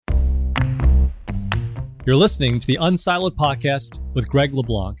You're listening to the Unsiloed podcast with Greg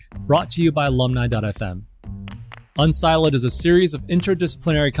LeBlanc, brought to you by alumni.fm. Unsiloed is a series of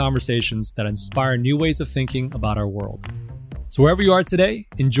interdisciplinary conversations that inspire new ways of thinking about our world. So wherever you are today,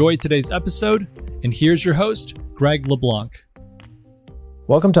 enjoy today's episode, and here's your host, Greg LeBlanc.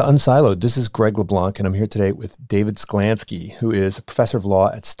 Welcome to Unsiloed. This is Greg LeBlanc, and I'm here today with David Sklansky, who is a professor of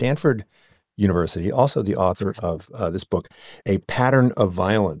law at Stanford University, also the author of this book, A Pattern of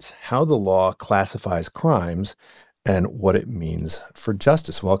Violence, How the Law Classifies Crimes and What It Means for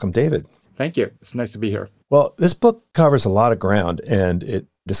Justice. Welcome, David. Thank you. It's nice to be here. Well, this book covers a lot of ground, and it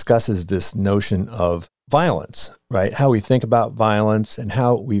discusses this notion of violence, right? How we think about violence and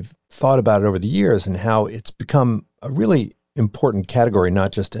how we've thought about it over the years and how it's become a really important category,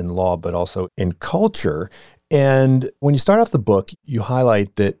 not just in law, but also in culture. And when you start off the book, you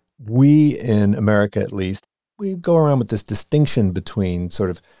highlight that we in America, at least, we go around with this distinction between sort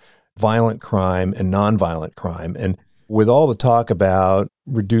of violent crime and nonviolent crime. And with all the talk about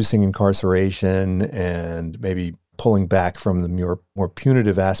reducing incarceration and maybe pulling back from the more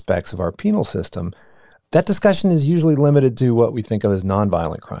punitive aspects of our penal system, that discussion is usually limited to what we think of as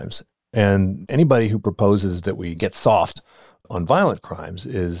nonviolent crimes. And anybody who proposes that we get soft on violent crimes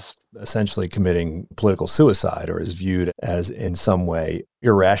is essentially committing political suicide or is viewed as in some way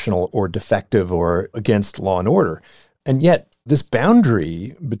irrational or defective or against law and order. And yet this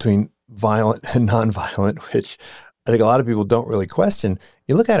boundary between violent and nonviolent, which I think a lot of people don't really question,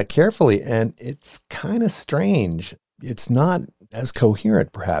 you look at it carefully and it's kind of strange. It's not as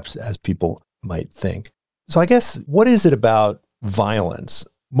coherent perhaps as people might think. So I guess, what is it about violence?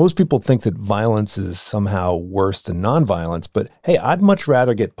 Most people think that violence is somehow worse than nonviolence, but hey, I'd much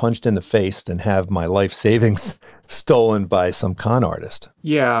rather get punched in the face than have my life savings stolen by some con artist.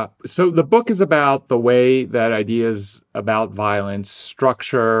 Yeah. So the book is about the way that ideas about violence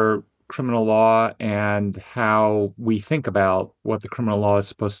structure criminal law and how we think about what the criminal law is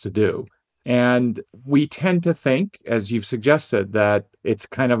supposed to do. And we tend to think, as you've suggested, that it's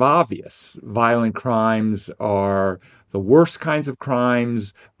kind of obvious. Violent crimes are the worst kinds of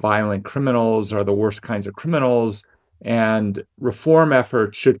crimes. Violent criminals are the worst kinds of criminals. And reform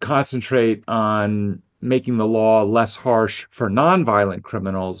efforts should concentrate on making the law less harsh for nonviolent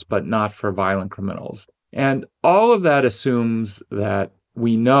criminals, but not for violent criminals. And all of that assumes that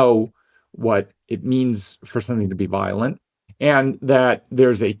we know what it means for something to be violent, and that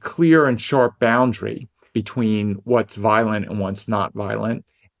there's a clear and sharp boundary between what's violent and what's not violent,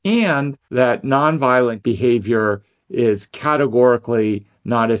 and that nonviolent behavior is categorically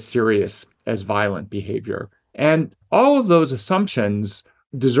not as serious as violent behavior. And all of those assumptions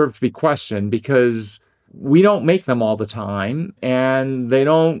deserve to be questioned because we don't make them all the time, and they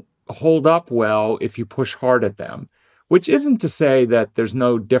don't hold up well if you push hard at them, which isn't to say that there's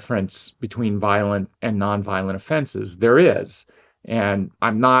no difference between violent and nonviolent offenses. There is. And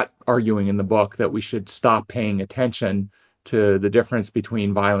I'm not arguing in the book that we should stop paying attention to the difference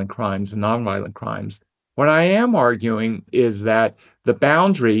between violent crimes and nonviolent crimes. What I am arguing is that the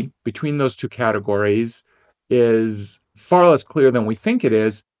boundary between those two categories is far less clear than we think it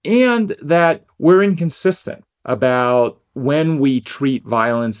is, and that we're inconsistent about when we treat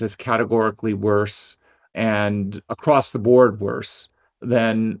violence as categorically worse and across the board worse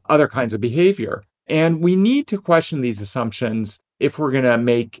than other kinds of behavior. And we need to question these assumptions if we're going to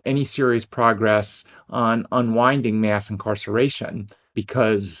make any serious progress on unwinding mass incarceration,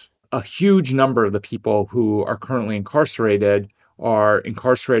 because a huge number of the people who are currently incarcerated are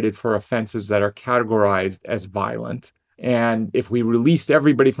incarcerated for offenses that are categorized as violent. And if we released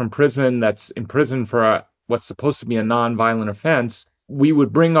everybody from prison that's in prison for what's supposed to be a nonviolent offense, we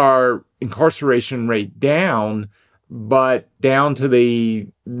would bring our incarceration rate down, but down to the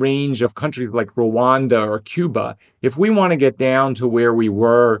range of countries like Rwanda or Cuba. If we want to get down to where we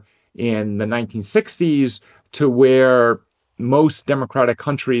were in the 1960s, to where most democratic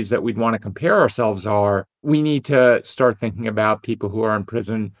countries that we'd want to compare ourselves are, we need to start thinking about people who are in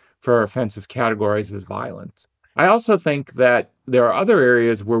prison for offenses categorized as violent. I also think that there are other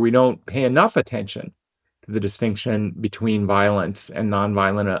areas where we don't pay enough attention to the distinction between violence and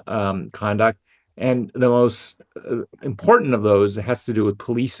nonviolent conduct. And the most important of those has to do with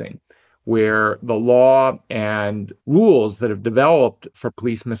policing, where the law and rules that have developed for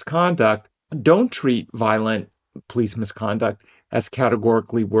police misconduct don't treat violent police misconduct as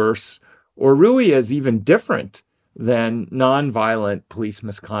categorically worse or really as even different than nonviolent police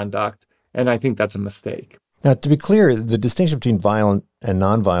misconduct. And I think that's a mistake. Now, to be clear, the distinction between violent and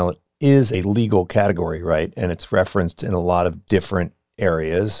nonviolent is a legal category, right? And it's referenced in a lot of different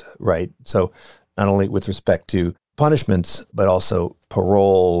areas, right? So not only with respect to punishments, but also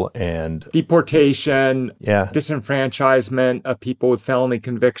parole and deportation, disenfranchisement of people with felony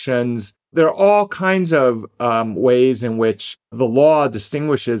convictions. There are all kinds of ways in which the law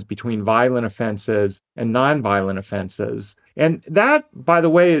distinguishes between violent offenses and nonviolent offenses. And that, by the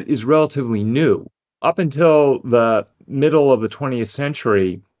way, is relatively new. Up until the middle of the 20th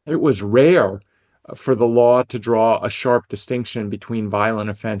century, it was rare for the law to draw a sharp distinction between violent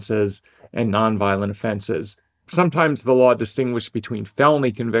offenses and nonviolent offenses. Sometimes the law distinguished between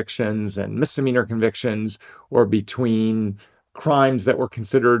felony convictions and misdemeanor convictions, or between crimes that were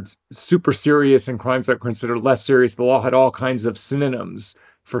considered super serious and crimes that were considered less serious. The law had all kinds of synonyms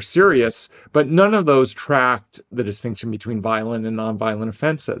for serious, but none of those tracked the distinction between violent and nonviolent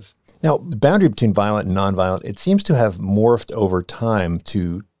offenses. Now, the boundary between violent and nonviolent, it seems to have morphed over time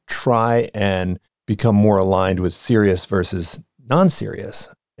to try and become more aligned with serious versus non-serious.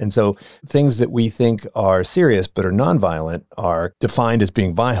 And so things that we think are serious but are nonviolent are defined as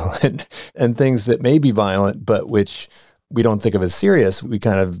being violent, and things that may be violent but which we don't think of as serious, we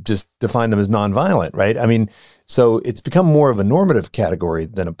kind of just define them as nonviolent, right? I mean, so it's become more of a normative category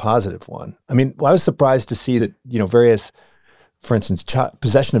than a positive one. I mean, I was surprised to see that, various, for instance,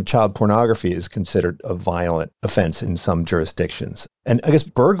 possession of child pornography is considered a violent offense in some jurisdictions. And I guess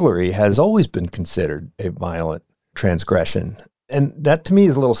burglary has always been considered a violent transgression. And that to me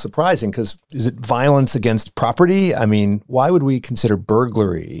is a little surprising, because is it violence against property? I mean, why would we consider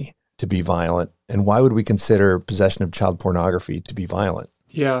burglary to be violent? And why would we consider possession of child pornography to be violent?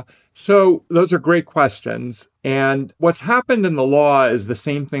 Yeah. So those are great questions. And what's happened in the law is the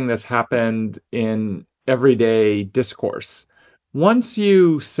same thing that's happened in everyday discourse. Once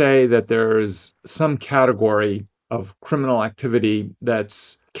you say that there's some category of criminal activity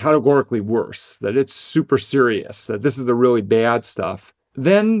that's categorically worse, that it's super serious, that this is the really bad stuff,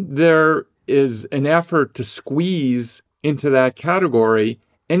 then there is an effort to squeeze into that category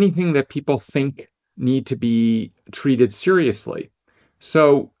anything that people think need to be treated seriously.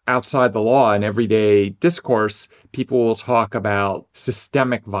 So outside the law, in everyday discourse, people will talk about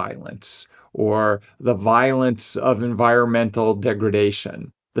systemic violence, or the violence of environmental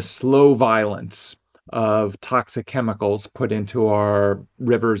degradation, the slow violence of toxic chemicals put into our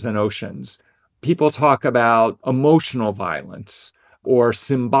rivers and oceans. People talk about emotional violence or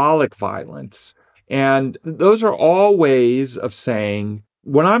symbolic violence. And those are all ways of saying,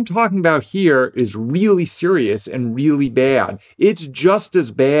 what I'm talking about here is really serious and really bad. It's just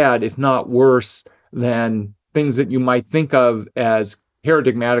as bad, if not worse, than things that you might think of as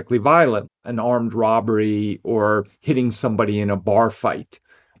paradigmatically violent, an armed robbery or hitting somebody in a bar fight.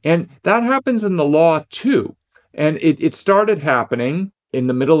 And that happens in the law too. And it started happening in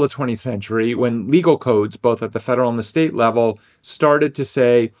the middle of the 20th century when legal codes, both at the federal and the state level, started to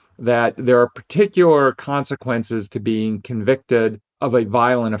say that there are particular consequences to being convicted of a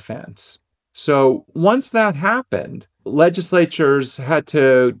violent offense. So once that happened, legislatures had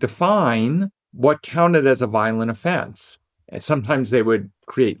to define what counted as a violent offense. And sometimes they would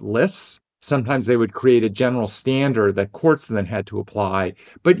create lists. Sometimes they would create a general standard that courts then had to apply.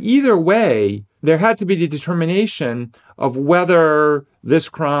 But either way, there had to be the determination of whether this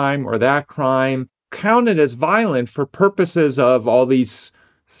crime or that crime counted as violent for purposes of all these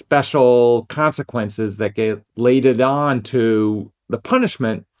special consequences that get laid on to the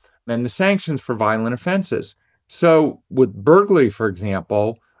punishment and the sanctions for violent offenses. So with burglary, for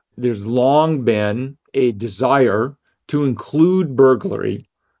example, there's long been a desire to include burglary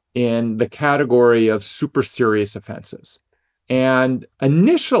in the category of super serious offenses. And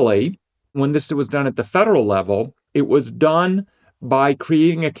initially, when this was done at the federal level, it was done by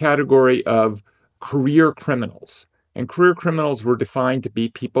creating a category of career criminals. And career criminals were defined to be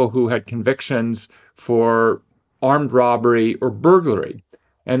people who had convictions for armed robbery or burglary.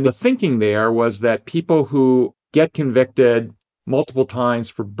 And the thinking there was that people who get convicted multiple times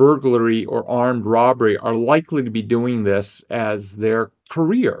for burglary or armed robbery are likely to be doing this as their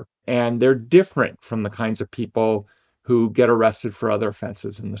career. And they're different from the kinds of people who get arrested for other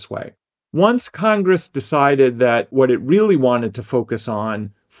offenses in this way. Once Congress decided that what it really wanted to focus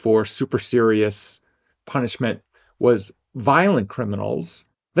on for super serious punishment was violent criminals,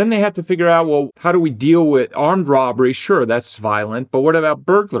 then they had to figure out, well, how do we deal with armed robbery? Sure, that's violent, but what about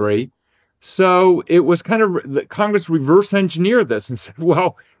burglary? So it was kind of, Congress reverse engineered this and said,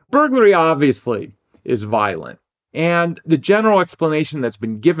 well, burglary obviously is violent. And the general explanation that's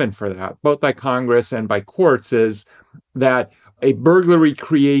been given for that, both by Congress and by courts, is that a burglary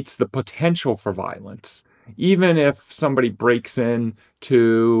creates the potential for violence. Even if somebody breaks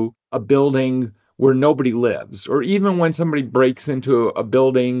into a building where nobody lives, or even when somebody breaks into a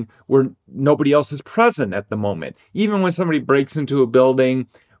building where nobody else is present at the moment, even when somebody breaks into a building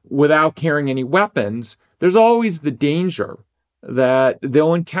without carrying any weapons, there's always the danger that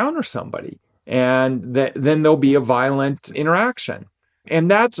they'll encounter somebody and that then there'll be a violent interaction.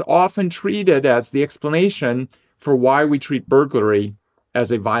 And that's often treated as the explanation for why we treat burglary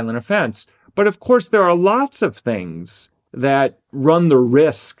as a violent offense. But of course, there are lots of things that run the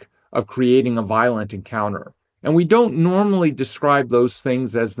risk of creating a violent encounter. And we don't normally describe those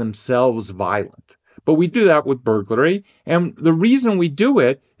things as themselves violent. But we do that with burglary. And the reason we do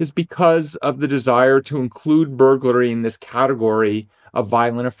it is because of the desire to include burglary in this category of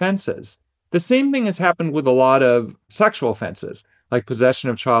violent offenses. The same thing has happened with a lot of sexual offenses, like possession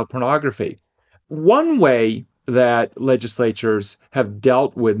of child pornography. One way that legislatures have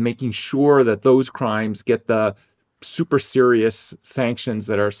dealt with making sure that those crimes get the super serious sanctions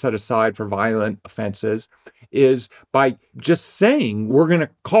that are set aside for violent offenses is by just saying, we're going to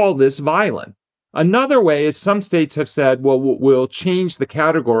call this violent. Another way is some states have said, well, we'll change the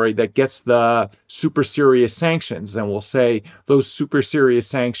category that gets the super serious sanctions. And we'll say those super serious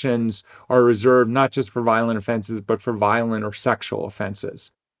sanctions are reserved not just for violent offenses, but for violent or sexual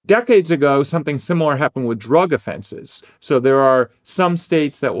offenses. Decades ago, something similar happened with drug offenses. So there are some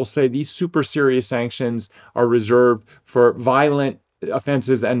states that will say these super serious sanctions are reserved for violent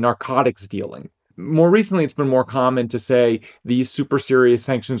offenses and narcotics dealing. More recently, it's been more common to say these super serious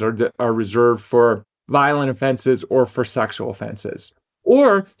sanctions are reserved for violent offenses or for sexual offenses,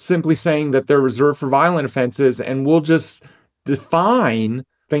 or simply saying that they're reserved for violent offenses and we'll just define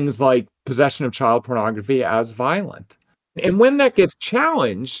things like possession of child pornography as violent. And when that gets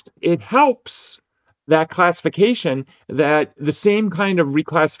challenged, it helps that classification that the same kind of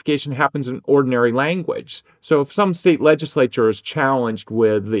reclassification happens in ordinary language. So if some state legislature is challenged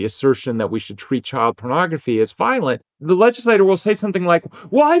with the assertion that we should treat child pornography as violent, the legislator will say something like,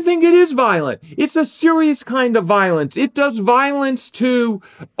 well, I think it is violent. It's a serious kind of violence. It does violence to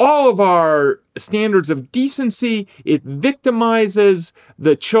all of our standards of decency. It victimizes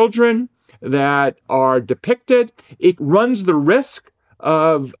the children that are depicted. It runs the risk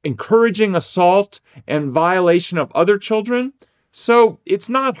of encouraging assault and violation of other children. So it's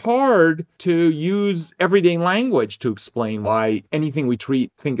not hard to use everyday language to explain why anything we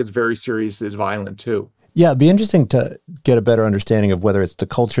think is very serious is violent too. Yeah, it'd be interesting to get a better understanding of whether it's the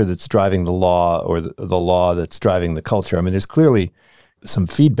culture that's driving the law or the law that's driving the culture. I mean, there's clearly some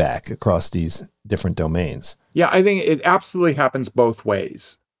feedback across these different domains. Yeah, I think it absolutely happens both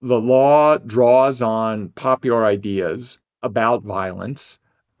ways. The law draws on popular ideas about violence,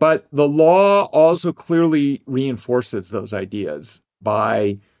 but the law also clearly reinforces those ideas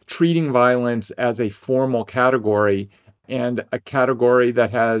by treating violence as a formal category and a category that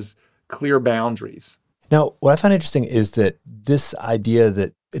has clear boundaries. Now, what I find interesting is that this idea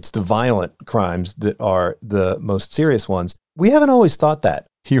that it's the violent crimes that are the most serious ones, we haven't always thought that.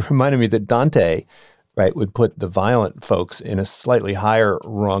 He reminded me that Dante, right, would put the violent folks in a slightly higher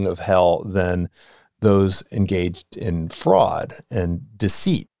rung of hell than those engaged in fraud and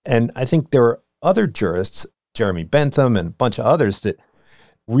deceit. And I think there are other jurists, Jeremy Bentham and a bunch of others, that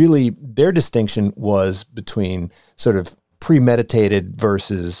really their distinction was between sort of premeditated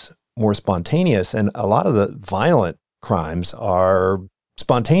versus more spontaneous. And a lot of the violent crimes are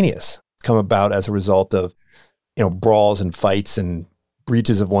spontaneous, come about as a result of, brawls and fights and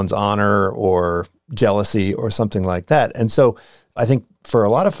breaches of one's honor or jealousy or something like that. And so I think for a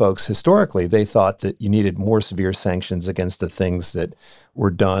lot of folks, historically, they thought that you needed more severe sanctions against the things that were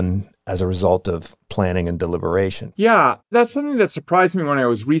done as a result of planning and deliberation. Yeah, that's something that surprised me when I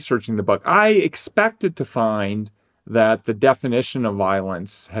was researching the book. I expected to find that the definition of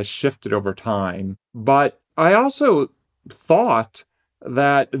violence has shifted over time, but I also thought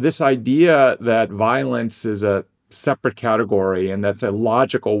that this idea that violence is a separate category and that's a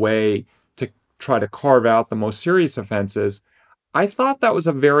logical way to try to carve out the most serious offenses, I thought that was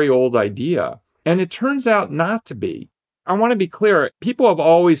a very old idea, and it turns out not to be. I want to be clear. People have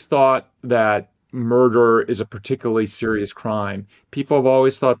always thought that murder is a particularly serious crime. People have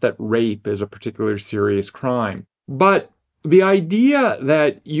always thought that rape is a particularly serious crime. But the idea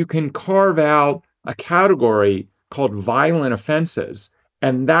that you can carve out a category called violent offenses,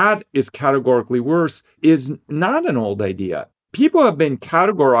 and that is categorically worse, is not an old idea. People have been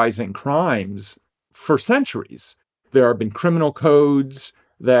categorizing crimes for centuries. There have been criminal codes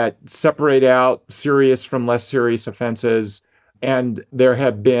that separate out serious from less serious offenses. And there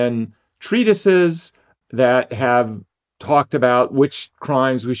have been treatises that have talked about which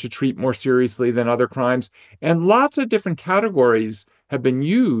crimes we should treat more seriously than other crimes. And lots of different categories have been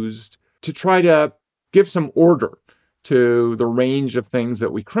used to try to give some order to the range of things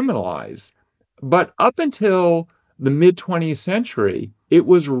that we criminalize. But up until the mid 20th century, it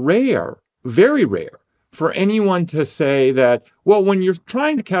was rare, very rare, for anyone to say that, well, when you're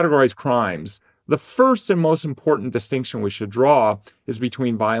trying to categorize crimes, the first and most important distinction we should draw is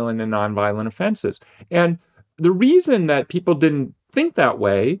between violent and nonviolent offenses. And the reason that people didn't think that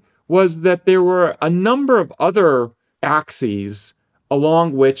way was that there were a number of other axes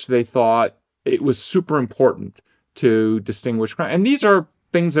along which they thought it was super important to distinguish crime. And these are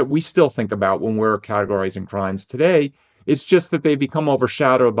things that we still think about when we're categorizing crimes today. It's just that they become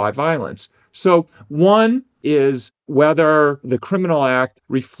overshadowed by violence. So one is whether the criminal act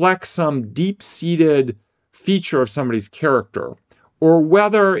reflects some deep-seated feature of somebody's character, or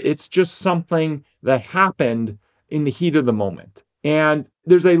whether it's just something that happened in the heat of the moment. And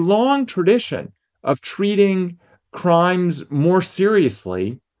there's a long tradition of treating crimes more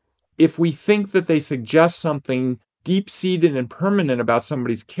seriously if we think that they suggest something deep-seated and permanent about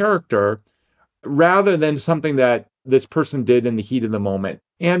somebody's character, rather than something that this person did in the heat of the moment.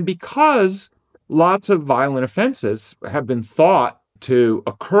 And because lots of violent offenses have been thought to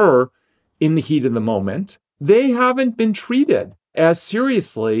occur in the heat of the moment, they haven't been treated as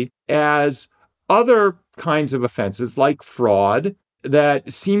seriously as other kinds of offenses like fraud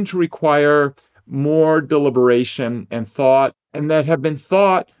that seem to require more deliberation and thought, and that have been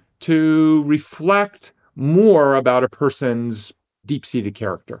thought to reflect more about a person's deep-seated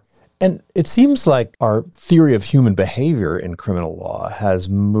character. And it seems like our theory of human behavior in criminal law has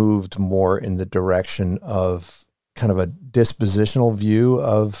moved more in the direction of kind of a dispositional view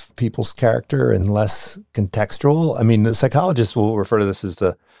of people's character and less contextual. I mean, the psychologists will refer to this as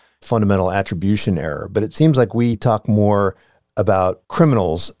the fundamental attribution error, but it seems like we talk more about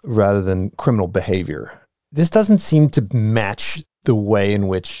criminals rather than criminal behavior. This doesn't seem to match the way in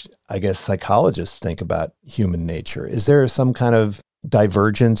which, I guess, psychologists think about human nature. Is there some kind of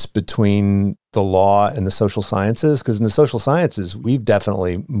divergence between the law and the social sciences? Because in the social sciences, we've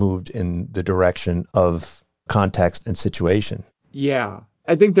definitely moved in the direction of context and situation. Yeah,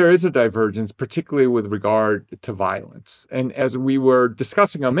 I think there is a divergence, particularly with regard to violence. And as we were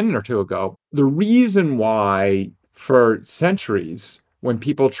discussing a minute or two ago, the reason why for centuries, when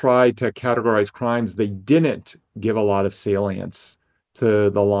people tried to categorize crimes, they didn't give a lot of salience to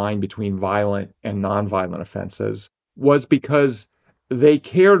the line between violent and nonviolent offenses was because they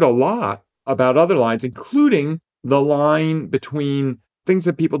cared a lot about other lines, including the line between things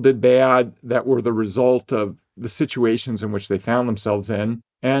that people did bad that were the result of the situations in which they found themselves in,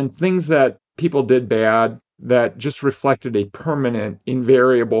 and things that people did bad that just reflected a permanent,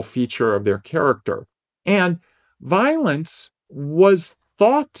 invariable feature of their character. And violence was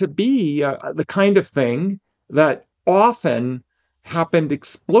thought to be the kind of thing that often happened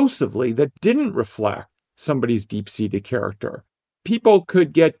explosively that didn't reflect somebody's deep-seated character. People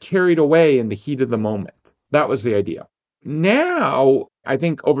could get carried away in the heat of the moment. That was the idea. Now, I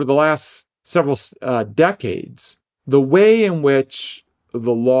think over the last several decades, the way in which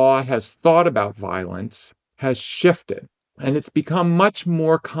the law has thought about violence has shifted. And it's become much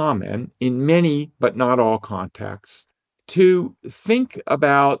more common in many, but not all contexts, to think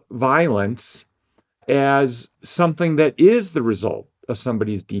about violence as something that is the result of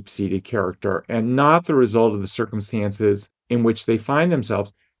somebody's deep-seated character and not the result of the circumstances in which they find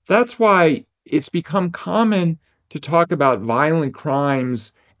themselves. That's why it's become common to talk about violent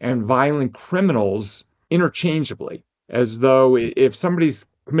crimes and violent criminals interchangeably, as though if somebody's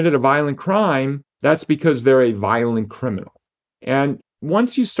committed a violent crime, that's because they're a violent criminal. And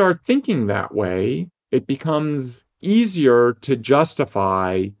once you start thinking that way, it becomes easier to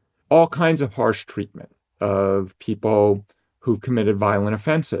justify all kinds of harsh treatment of people who've committed violent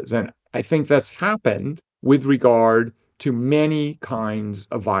offenses. And I think that's happened with regard to many kinds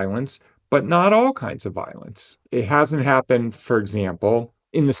of violence, but not all kinds of violence. It hasn't happened, for example,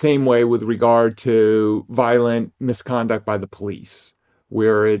 in the same way with regard to violent misconduct by the police,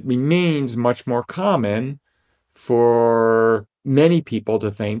 where it remains much more common for many people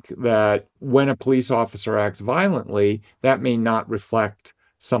to think that when a police officer acts violently, that may not reflect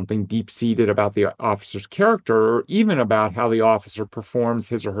something deep-seated about the officer's character or even about how the officer performs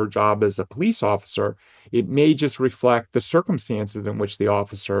his or her job as a police officer. It may just reflect the circumstances in which the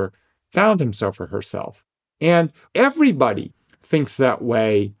officer found himself or herself. And everybody thinks that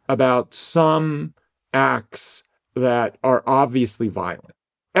way about some acts that are obviously violent.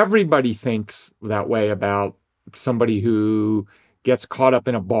 Everybody thinks that way about somebody who gets caught up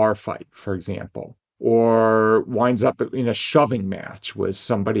in a bar fight, for example, or winds up in a shoving match with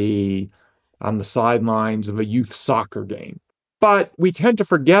somebody on the sidelines of a youth soccer game. But we tend to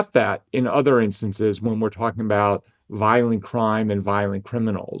forget that in other instances when we're talking about violent crime and violent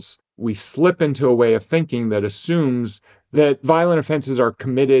criminals. We slip into a way of thinking that assumes that violent offenses are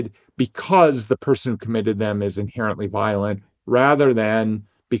committed because the person who committed them is inherently violent, rather than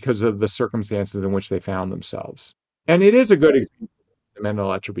because of the circumstances in which they found themselves. And it is a good example of the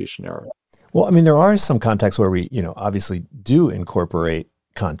mental attribution error. Well, I mean, there are some contexts where we, obviously do incorporate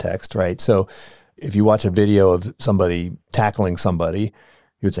context, right? So if you watch a video of somebody tackling somebody,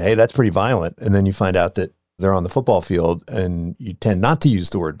 you would say, hey, that's pretty violent. And then you find out that they're on the football field and you tend not to use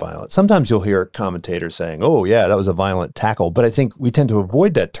the word violent. Sometimes you'll hear commentators saying, oh, yeah, that was a violent tackle. But I think we tend to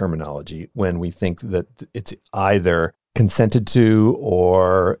avoid that terminology when we think that it's either consented to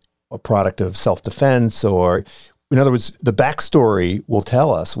or a product of self-defense, or, in other words, the backstory will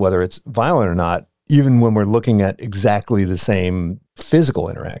tell us whether it's violent or not, even when we're looking at exactly the same physical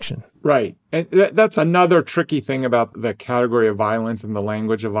interaction. Right. And that's another tricky thing about the category of violence and the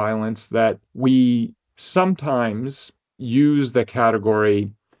language of violence, that we sometimes use the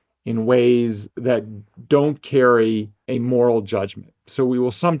category in ways that don't carry a moral judgment. So we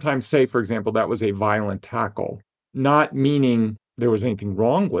will sometimes say, for example, that was a violent tackle, not meaning there was anything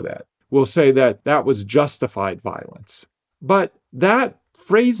wrong with it. We'll say that that was justified violence. But that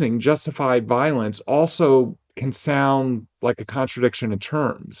phrasing, justified violence, also can sound like a contradiction in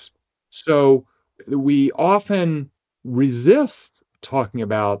terms. So we often resist talking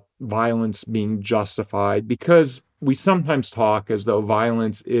about violence being justified because we sometimes talk as though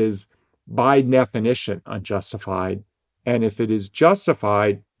violence is by definition unjustified. And if it is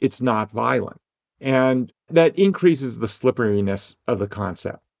justified, it's not violent. And that increases the slipperiness of the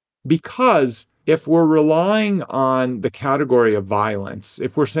concept. Because if we're relying on the category of violence,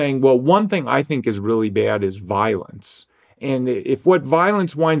 if we're saying, well, one thing I think is really bad is violence, and if what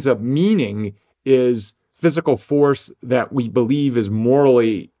violence winds up meaning is physical force that we believe is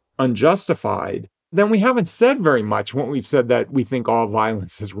morally unjustified, then we haven't said very much when we've said that we think all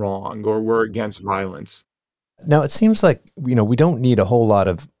violence is wrong or we're against violence. Now, it seems like, we don't need a whole lot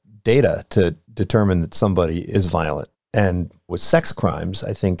of data to determine that somebody is violent. And with sex crimes,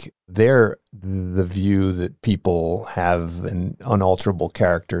 I think the view that people have an unalterable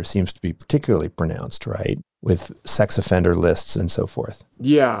character seems to be particularly pronounced, right? With sex offender lists and so forth.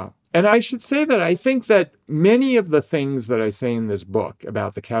 Yeah. And I should say that I think that many of the things that I say in this book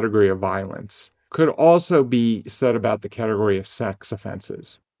about the category of violence could also be said about the category of sex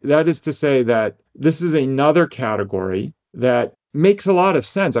offenses. That is to say that this is another category that makes a lot of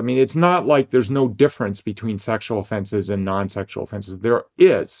sense. I mean, it's not like there's no difference between sexual offenses and non-sexual offenses. There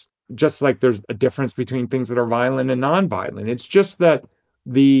is, just like there's a difference between things that are violent and non-violent. It's just that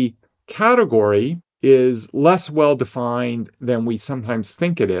the category is less well-defined than we sometimes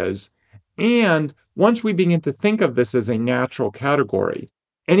think it is. And once we begin to think of this as a natural category,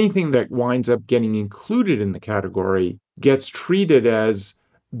 anything that winds up getting included in the category gets treated as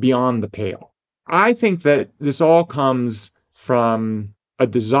beyond the pale. I think that this all comes from a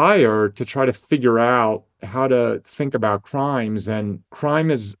desire to try to figure out how to think about crimes. And crime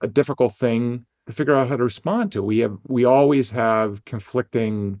is a difficult thing to figure out how to respond to. We always have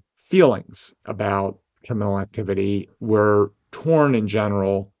conflicting feelings about criminal activity. We're torn in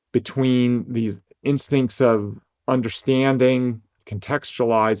general between these instincts of understanding,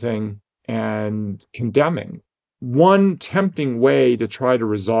 contextualizing, and condemning. One tempting way to try to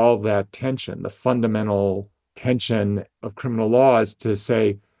resolve that tension, the fundamental tension of criminal law, is to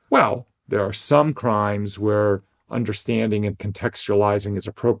say, well, there are some crimes where understanding and contextualizing is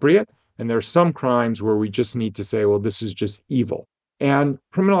appropriate, and there are some crimes where we just need to say, well, this is just evil. And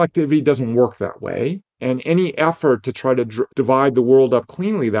criminal activity doesn't work that way. And any effort to try to divide the world up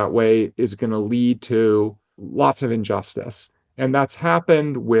cleanly that way is going to lead to lots of injustice. And that's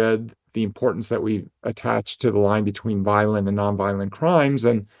happened with the importance that we attach to the line between violent and nonviolent crimes.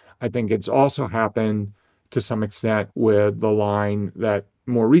 And I think it's also happened to some extent with the line that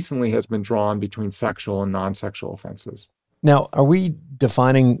more recently has been drawn between sexual and non-sexual offenses. Now, are we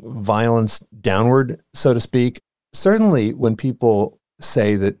defining violence downward, so to speak? Certainly, when people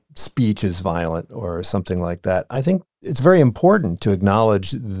say that speech is violent or something like that, I think it's very important to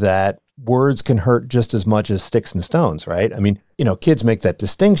acknowledge that words can hurt just as much as sticks and stones, right? I mean, kids make that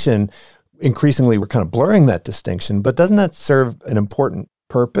distinction. Increasingly, we're kind of blurring that distinction, but doesn't that serve an important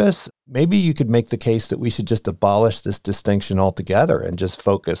purpose? Maybe you could make the case that we should just abolish this distinction altogether and just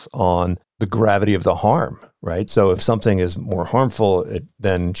focus on the gravity of the harm, right? So if something is more harmful, it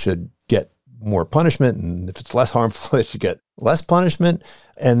then should get more punishment. And if it's less harmful, it should get less punishment.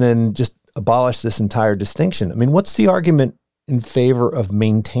 And then just abolish this entire distinction. I mean, what's the argument in favor of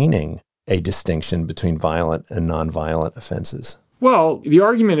maintaining a distinction between violent and nonviolent offenses? Well, the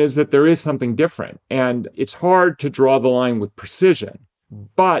argument is that there is something different, and it's hard to draw the line with precision.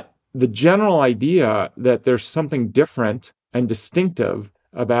 But the general idea that there's something different and distinctive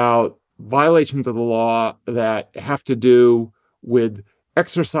about violations of the law that have to do with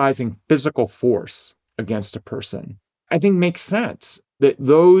exercising physical force against a person, I think makes sense. That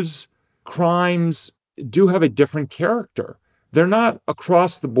those crimes do have a different character. They're not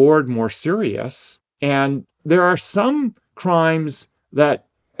across the board more serious. And there are some crimes that,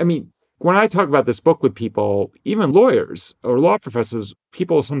 when I talk about this book with people, even lawyers or law professors,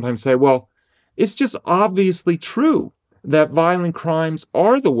 people sometimes say, well, it's just obviously true that violent crimes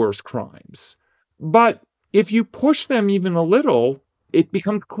are the worst crimes. But if you push them even a little, it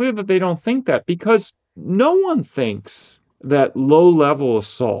becomes clear that they don't think that, because no one thinks that low-level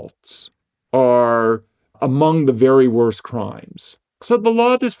assaults are among the very worst crimes. So the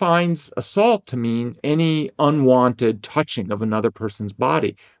law defines assault to mean any unwanted touching of another person's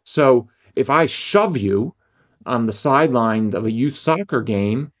body. So if I shove you on the sideline of a youth soccer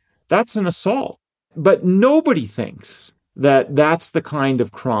game, that's an assault. But nobody thinks that that's the kind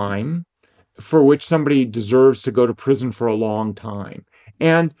of crime for which somebody deserves to go to prison for a long time.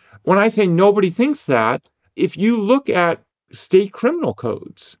 And when I say nobody thinks that, if you look at state criminal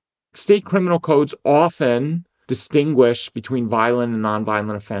codes often distinguish between violent and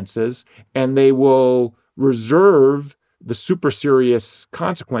nonviolent offenses, and they will reserve the super serious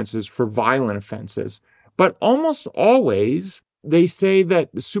consequences for violent offenses. But almost always, they say that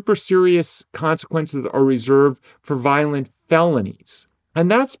the super serious consequences are reserved for violent felonies.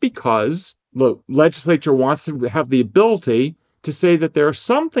 And that's because the legislature wants to have the ability to say that there are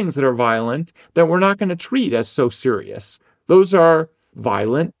some things that are violent that we're not going to treat as so serious. Those are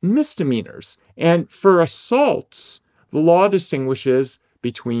violent misdemeanors. And for assaults, the law distinguishes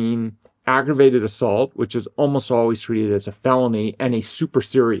between aggravated assault, which is almost always treated as a felony and a super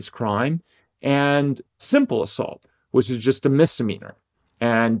serious crime, and simple assault, which is just a misdemeanor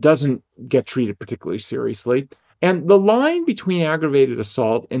and doesn't get treated particularly seriously. And the line between aggravated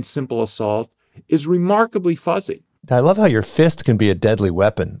assault and simple assault is remarkably fuzzy. I love how your fist can be a deadly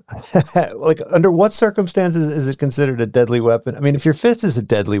weapon. Like, under what circumstances is it considered a deadly weapon? I mean, if your fist is a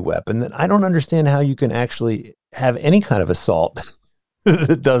deadly weapon, then I don't understand how you can actually have any kind of assault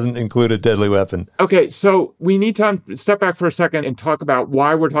that doesn't include a deadly weapon. Okay, so we need to step back for a second and talk about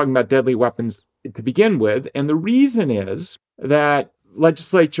why we're talking about deadly weapons to begin with. And the reason is that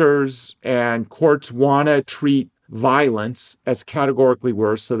legislatures and courts want to treat violence as categorically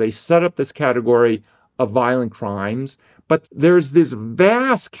worse. So they set up this category of violent crimes, but there's this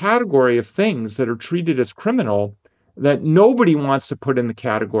vast category of things that are treated as criminal that nobody wants to put in the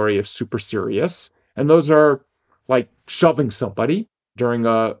category of super serious. And those are like shoving somebody during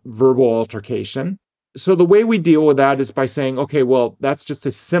a verbal altercation. So the way we deal with that is by saying, okay, well, that's just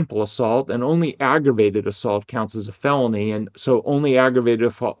a simple assault, and only aggravated assault counts as a felony. And so only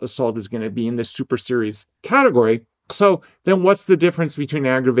aggravated assault is going to be in this super serious category. So then what's the difference between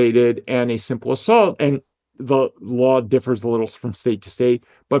aggravated and a simple assault? And the law differs a little from state to state,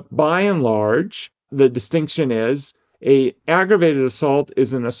 but by and large, the distinction is a aggravated assault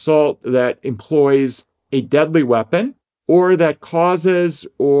is an assault that employs a deadly weapon or that causes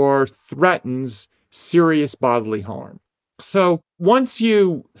or threatens serious bodily harm. So once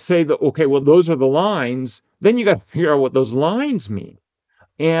you say that, okay, well, those are the lines, then you got to figure out what those lines mean.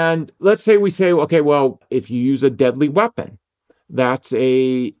 And let's say we say, okay, well, if you use a deadly weapon, that's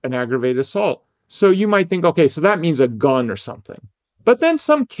an aggravated assault. So you might think, okay, so that means a gun or something. But then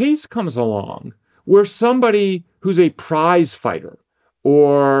some case comes along where somebody who's a prize fighter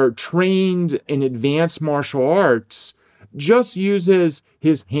or trained in advanced martial arts just uses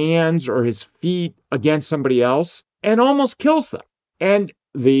his hands or his feet against somebody else and almost kills them. And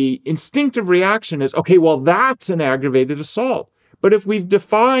the instinctive reaction is, okay, well, that's an aggravated assault. But if we've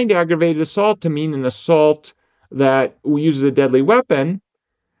defined aggravated assault to mean an assault that uses a deadly weapon,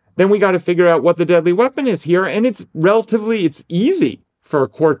 then we got to figure out what the deadly weapon is here. And it's easy for a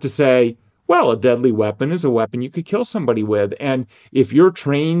court to say, well, a deadly weapon is a weapon you could kill somebody with. And if you're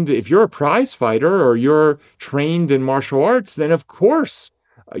a prize fighter or you're trained in martial arts, then of course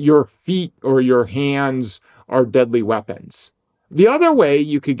your feet or your hands are deadly weapons. The other way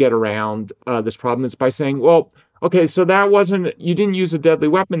you could get around this problem is by saying, well, okay, so you didn't use a deadly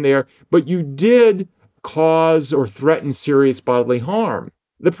weapon there, but you did cause or threaten serious bodily harm.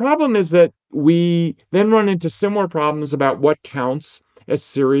 The problem is that we then run into similar problems about what counts as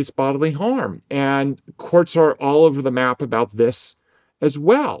serious bodily harm. And courts are all over the map about this as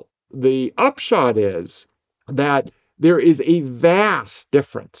well. The upshot is that there is a vast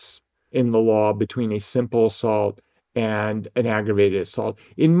difference in the law between a simple assault and an aggravated assault.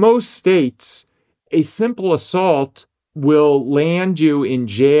 In most states, a simple assault will land you in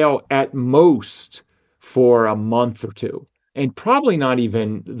jail at most for a month or two, and probably not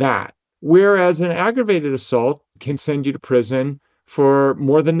even that. Whereas an aggravated assault can send you to prison for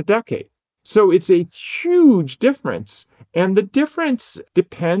more than a decade. So it's a huge difference. And the difference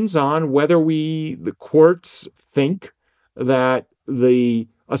depends on whether the courts think that the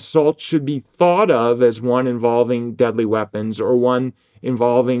assault should be thought of as one involving deadly weapons or one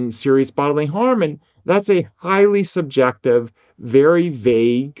involving serious bodily harm. And that's a highly subjective, very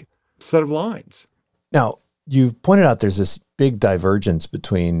vague set of lines. Now, you pointed out there's this big divergence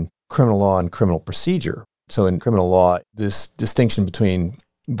between criminal law and criminal procedure. So in criminal law, this distinction between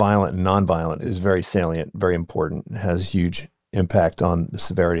violent and nonviolent is very salient, very important, and has huge impact on the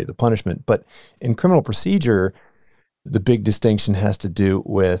severity of the punishment. But in criminal procedure, the big distinction has to do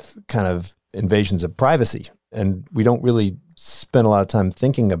with kind of invasions of privacy. And we don't really spend a lot of time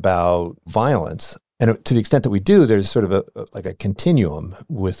thinking about violence. And to the extent that we do, there's sort of a continuum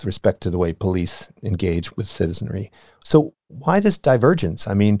with respect to the way police engage with citizenry. So why this divergence?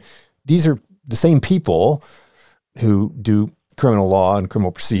 I mean, these are the same people who do criminal law and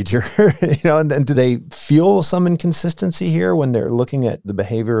criminal procedure, and do they feel some inconsistency here when they're looking at the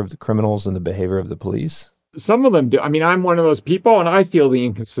behavior of the criminals and the behavior of the police? Some of them do. I mean, I'm one of those people, and I feel the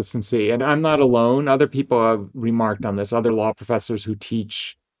inconsistency, and I'm not alone. Other people have remarked on this. Other law professors who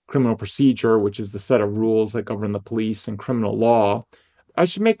teach criminal procedure, which is the set of rules that govern the police, and criminal law. I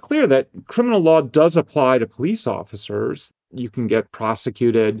should make clear that criminal law does apply to police officers. You can get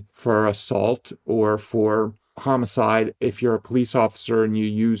prosecuted for assault or for homicide if you're a police officer and you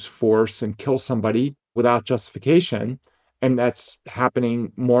use force and kill somebody without justification. And that's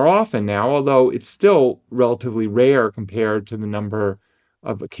happening more often now, although it's still relatively rare compared to the number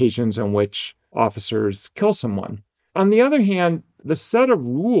of occasions on which officers kill someone. On the other hand, the set of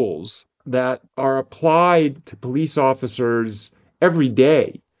rules that are applied to police officers every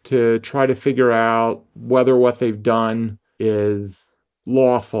day to try to figure out whether what they've done is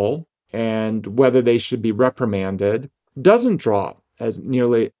lawful and whether they should be reprimanded doesn't draw as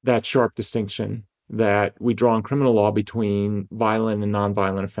nearly that sharp distinction that we draw in criminal law between violent and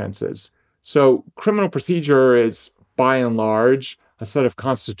nonviolent offenses. So criminal procedure is, by and large, a set of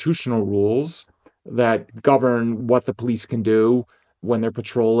constitutional rules that govern what the police can do when they're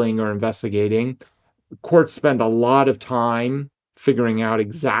patrolling or investigating. Courts spend a lot of time figuring out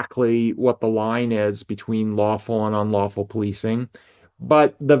exactly what the line is between lawful and unlawful policing.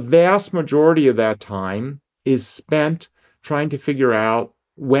 But the vast majority of that time is spent trying to figure out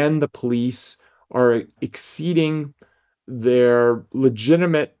when the police are exceeding their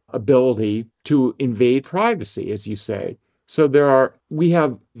legitimate ability to invade privacy, as you say. So we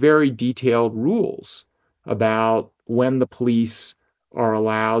have very detailed rules about when the police are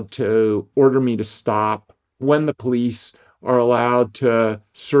allowed to order me to stop, when the police are allowed to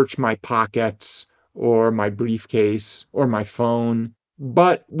search my pockets or my briefcase or my phone.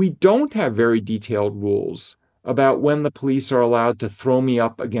 But we don't have very detailed rules about when the police are allowed to throw me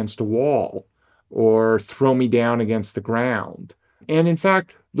up against a wall or throw me down against the ground. And in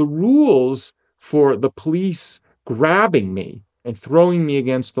fact, the rules for the police grabbing me and throwing me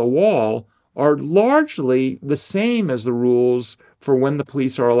against the wall are largely the same as the rules for when the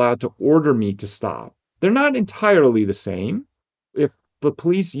police are allowed to order me to stop. They're not entirely the same. If the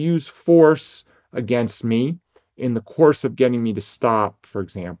police use force against me in the course of getting me to stop, for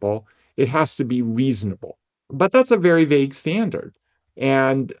example, it has to be reasonable. But that's a very vague standard.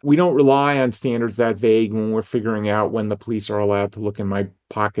 And we don't rely on standards that vague when we're figuring out when the police are allowed to look in my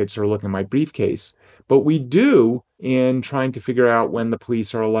pockets or look in my briefcase. But we do in trying to figure out when the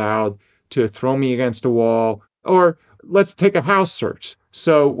police are allowed to throw me against a wall, or let's take a house search.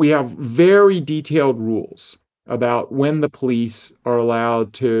 So we have very detailed rules about when the police are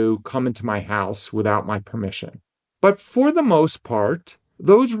allowed to come into my house without my permission. But for the most part,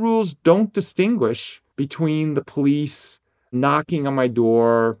 those rules don't distinguish between the police knocking on my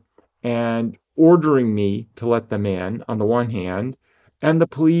door and ordering me to let them in, on the one hand, and the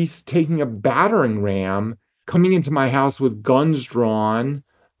police taking a battering ram, coming into my house with guns drawn,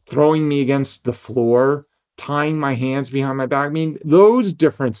 throwing me against the floor, tying my hands behind my back. I mean, those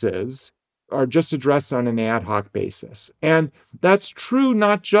differences are just addressed on an ad hoc basis. And that's true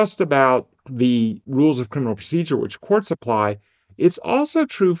not just about the rules of criminal procedure, which courts apply. It's also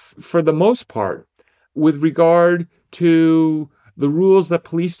true for the most part with regard to the rules that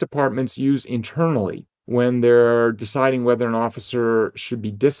police departments use internally when they're deciding whether an officer should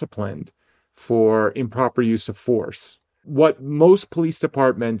be disciplined for improper use of force. What most police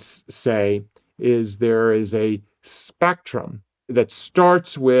departments say is there is a spectrum that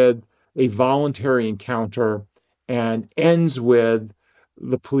starts with a voluntary encounter and ends with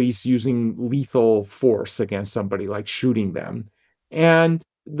the police using lethal force against somebody, like shooting them. And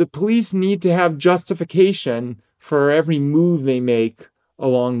the police need to have justification for every move they make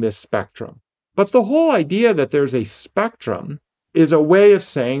along this spectrum. But the whole idea that there's a spectrum is a way of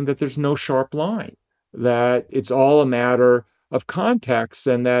saying that there's no sharp line, that it's all a matter of context,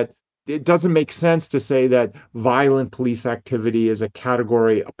 and that it doesn't make sense to say that violent police activity is a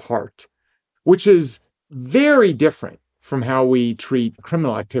category apart, which is very different from how we treat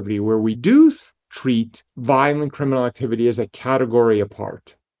criminal activity, where we do treat violent criminal activity as a category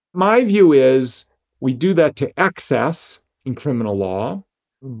apart. My view is we do that to excess in criminal law,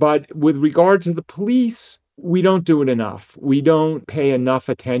 but with regard to the police, we don't do it enough. We don't pay enough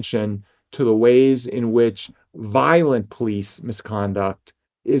attention to the ways in which violent police misconduct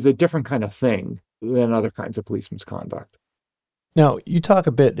is a different kind of thing than other kinds of police misconduct. Now, you talk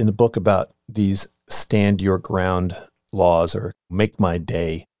a bit in the book about these stand your ground laws or make my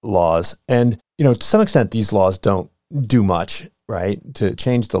day laws. And, to some extent, these laws don't do much, right, to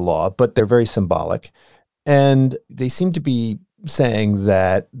change the law, but they're very symbolic. And they seem to be saying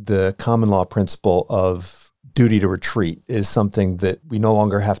that the common law principle of duty to retreat is something that we no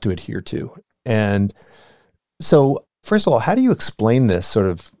longer have to adhere to. And so, first of all, how do you explain this sort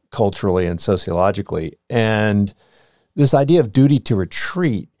of culturally and sociologically? And this idea of duty to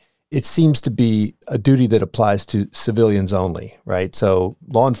retreat, it seems to be a duty that applies to civilians only, right? So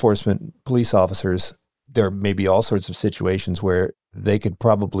law enforcement, police officers, there may be all sorts of situations where they could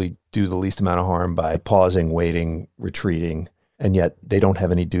probably do the least amount of harm by pausing, waiting, retreating, and yet they don't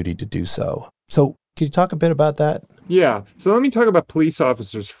have any duty to do so. So can you talk a bit about that? Yeah. So let me talk about police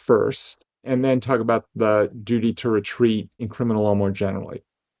officers first, and then talk about the duty to retreat in criminal law more generally.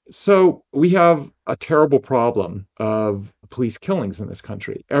 So we have a terrible problem of police killings in this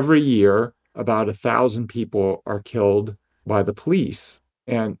country. Every year, about 1,000 people are killed by the police.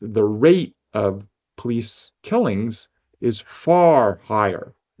 And the rate of police killings is far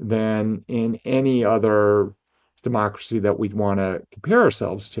higher than in any other democracy that we'd want to compare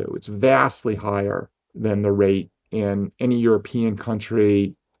ourselves to. It's vastly higher than the rate in any European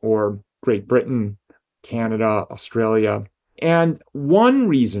country or Great Britain, Canada, Australia. And one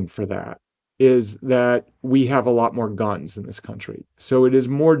reason for that is that we have a lot more guns in this country. So it is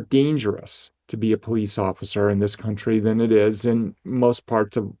more dangerous to be a police officer in this country than it is in most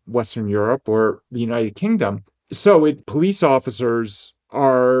parts of Western Europe or the United Kingdom. So police officers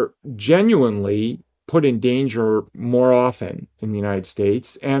are genuinely put in danger more often in the United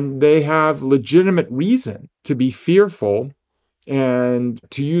States, and they have legitimate reason to be fearful and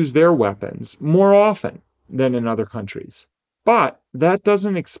to use their weapons more often than in other countries. But that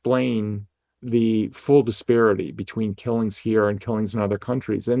doesn't explain the full disparity between killings here and killings in other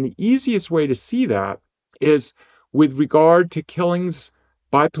countries. And the easiest way to see that is with regard to killings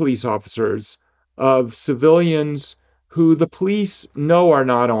by police officers of civilians who the police know are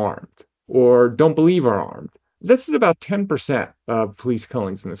not armed or don't believe are armed. This is about 10% of police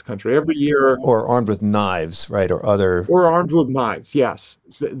killings in this country every year. Or armed with knives, right? Or armed with knives, yes,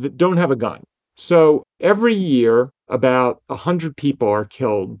 that don't have a gun. So every year, about 100 people are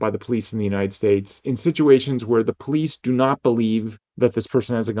killed by the police in the United States in situations where the police do not believe that this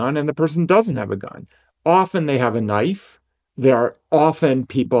person has a gun and the person doesn't have a gun. Often they have a knife. There are often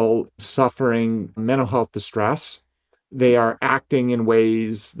people suffering mental health distress. They are acting in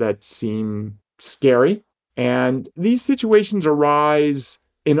ways that seem scary. And these situations arise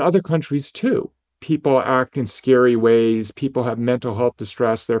in other countries too. People act in scary ways. People have mental health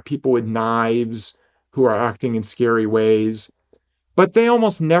distress. There are people with knives who are acting in scary ways. But they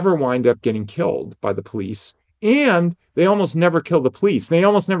almost never wind up getting killed by the police. And they almost never kill the police. They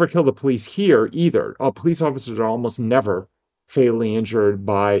almost never kill the police here either. Police officers are almost never fatally injured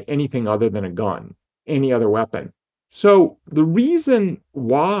by anything other than a gun, any other weapon. So the reason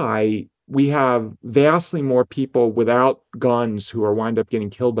why we have vastly more people without guns who are wind up getting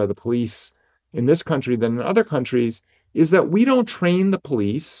killed by the police in this country than in other countries is that we don't train the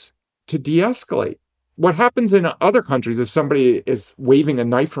police to de-escalate. What happens in other countries if somebody is waving a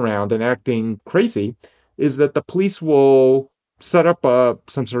knife around and acting crazy is that the police will set up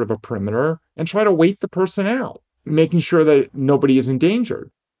some sort of a perimeter and try to wait the person out, making sure that nobody is endangered.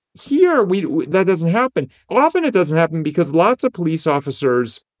 Here, that doesn't happen. Often it doesn't happen because lots of police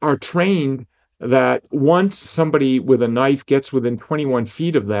officers are trained that once somebody with a knife gets within 21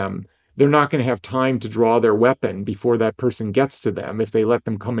 feet of them, they're not going to have time to draw their weapon before that person gets to them if they let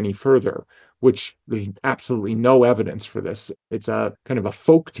them come any further. which there's absolutely no evidence for this. It's a kind of a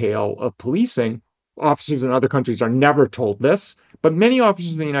folk tale of policing. Officers in other countries are never told this, but many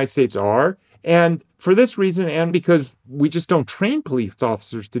officers in the United States are. And for this reason, and because we just don't train police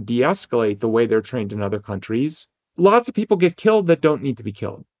officers to de-escalate the way they're trained in other countries, lots of people get killed that don't need to be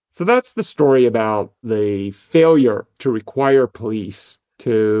killed. So that's the story about the failure to require police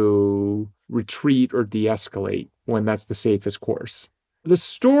to retreat or de-escalate when that's the safest course. The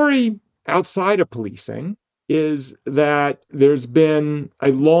story outside of policing is that there's been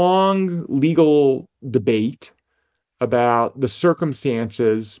a long legal debate about the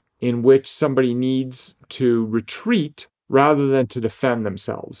circumstances in which somebody needs to retreat rather than to defend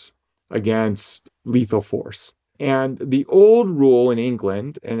themselves against lethal force. And the old rule in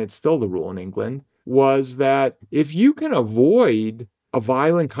England, and it's still the rule in England, was that if you can avoid a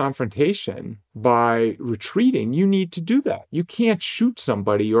violent confrontation by retreating, you need to do that. You can't shoot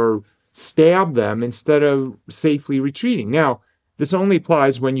somebody or stab them instead of safely retreating. Now, this only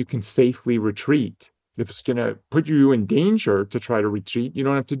applies when you can safely retreat. If it's going to put you in danger to try to retreat, you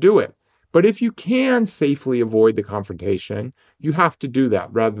don't have to do it. But if you can safely avoid the confrontation, you have to do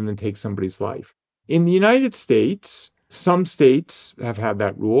that rather than take somebody's life. In the United States, some states have had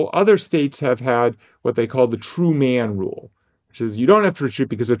that rule. Other states have had what they call the true man rule, which is you don't have to retreat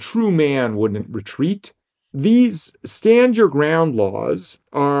because a true man wouldn't retreat. These stand your ground laws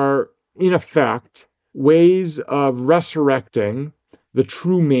are, in effect, ways of resurrecting the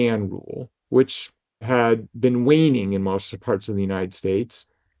true man rule, which had been waning in most parts of the United States,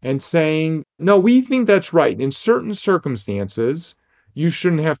 and saying, no, we think that's right. In certain circumstances, you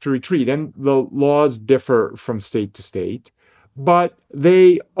shouldn't have to retreat. And the laws differ from state to state, but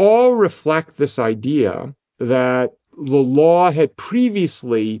they all reflect this idea that the law had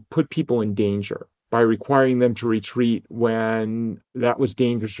previously put people in danger by requiring them to retreat when that was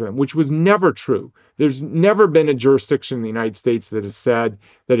dangerous for them, which was never true. There's never been a jurisdiction in the United States that has said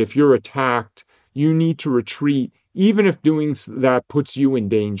that if you're attacked, you need to retreat, even if doing that puts you in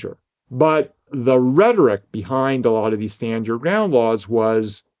danger. But the rhetoric behind a lot of these stand your ground laws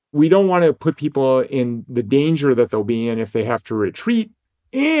was, we don't want to put people in the danger that they'll be in if they have to retreat.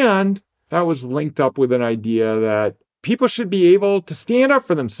 And that was linked up with an idea that people should be able to stand up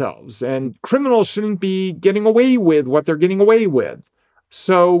for themselves and criminals shouldn't be getting away with what they're getting away with.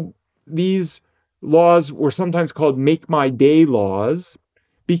 So these laws were sometimes called make my day laws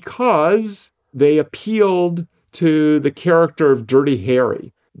because they appealed to the character of Dirty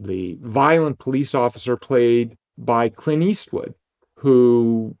Harry, the violent police officer played by Clint Eastwood,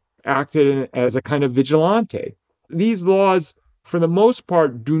 who acted as a kind of vigilante. These laws, for the most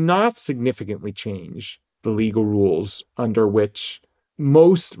part, do not significantly change the legal rules under which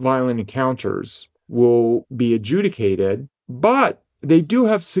most violent encounters will be adjudicated, but they do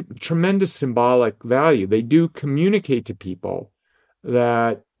have tremendous symbolic value. They do communicate to people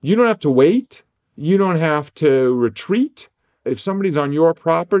that you don't have to wait, you don't have to retreat. If somebody's on your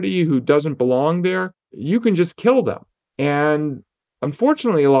property who doesn't belong there, you can just kill them. And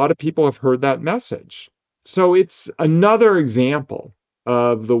unfortunately, a lot of people have heard that message. So it's another example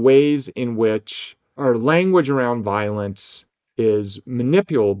of the ways in which our language around violence is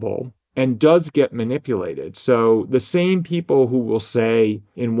manipulable and does get manipulated. So the same people who will say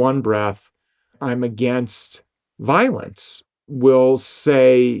in one breath, I'm against violence, will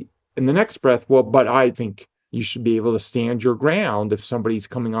say in the next breath, well, but I think you should be able to stand your ground if somebody's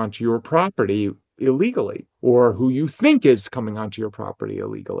coming onto your property illegally, or who you think is coming onto your property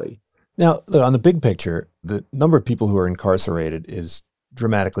illegally. Now, look, on the big picture, the number of people who are incarcerated is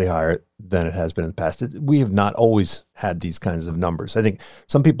dramatically higher than it has been in the past. We have not always had these kinds of numbers. I think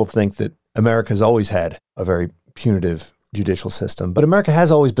some people think that America has always had a very punitive judicial system, but America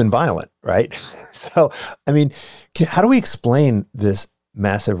has always been violent, right? So, I mean, how do we explain this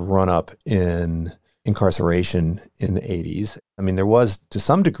massive run-up in incarceration in the 80s? I mean, there was, to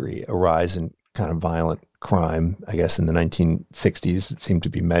some degree, a rise in kind of violent crime, I guess, in the 1960s. It seemed to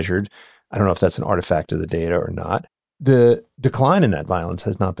be measured. I don't know if that's an artifact of the data or not. The decline in that violence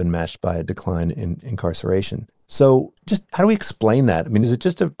has not been matched by a decline in incarceration. So just how do we explain that? I mean, is it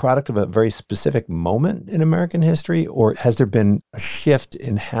just a product of a very specific moment in American history, or has there been a shift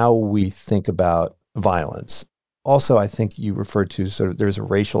in how we think about violence? Also, I think you referred to sort of there's a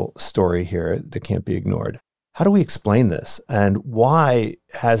racial story here that can't be ignored. How do we explain this? And why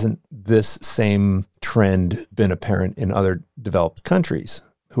hasn't this same trend been apparent in other developed countries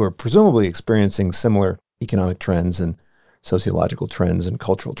who are presumably experiencing similar economic trends and sociological trends and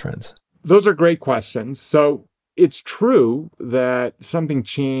cultural trends? Those are great questions. So it's true that something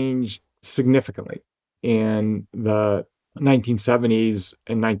changed significantly in the 1970s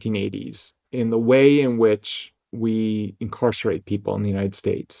and 1980s. in the way in which we incarcerate people in the United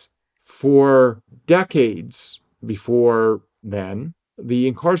States. For decades before then, the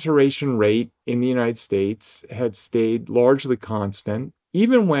incarceration rate in the United States had stayed largely constant,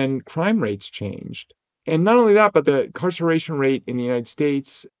 even when crime rates changed. And not only that, but the incarceration rate in the United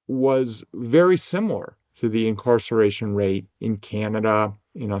States was very similar to the incarceration rate in Canada,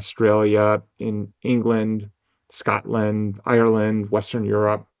 in Australia, in England, Scotland, Ireland, Western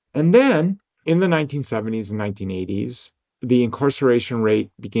Europe. And then in the 1970s and 1980s, the incarceration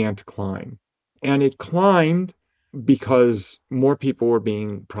rate began to climb. And it climbed because more people were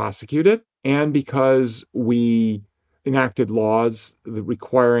being prosecuted and because we enacted laws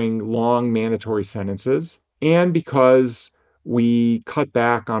requiring long mandatory sentences, and because we cut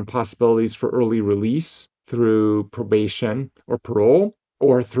back on possibilities for early release through probation or parole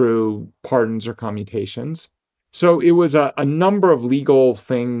or through pardons or commutations. So it was a number of legal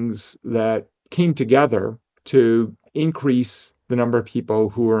things that came together to increase the number of people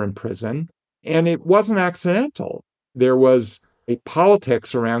who were in prison. And it wasn't accidental. There was a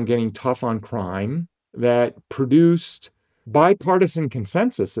politics around getting tough on crime that produced bipartisan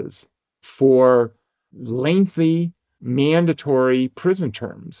consensuses for lengthy mandatory prison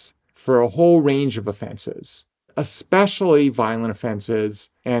terms for a whole range of offenses, especially violent offenses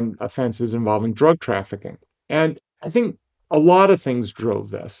and offenses involving drug trafficking. And I think a lot of things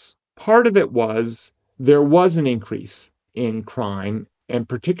drove this. Part of it was there was an increase in crime, and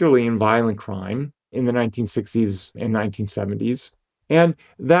particularly in violent crime, in the 1960s and 1970s. And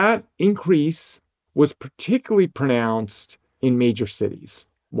that increase was particularly pronounced in major cities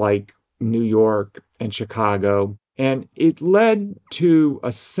like New York and Chicago. And it led to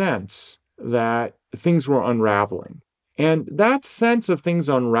a sense that things were unraveling. And that sense of things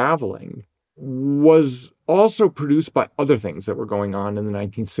unraveling was also produced by other things that were going on in the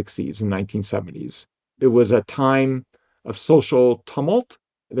 1960s and 1970s. It was a time of social tumult.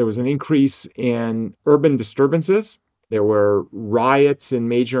 There was an increase in urban disturbances. There were riots in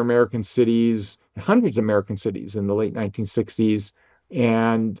major American cities, hundreds of American cities in the late 1960s.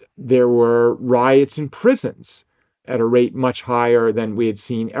 And there were riots in prisons at a rate much higher than we had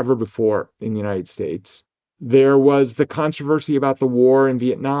seen ever before in the United States. There was the controversy about the war in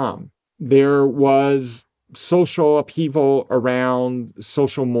Vietnam. There was social upheaval around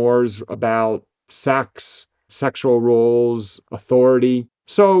social mores about sex, sexual roles, authority.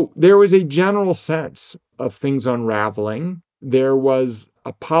 So there was a general sense of things unraveling. There was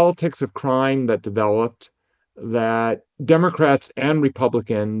a politics of crime that developed that Democrats and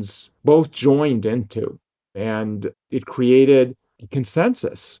Republicans both joined into, and it created a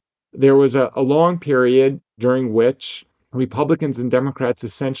consensus. There was a long period during which Republicans and Democrats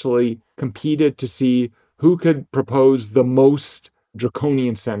essentially competed to see who could propose the most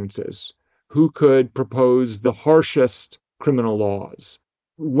draconian sentences, who could propose the harshest criminal laws.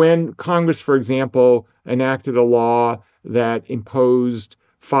 When Congress, for example, enacted a law that imposed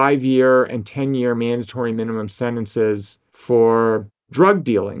 5-year and 10-year mandatory minimum sentences for drug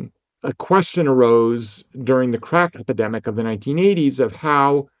dealing, a question arose during the crack epidemic of the 1980s of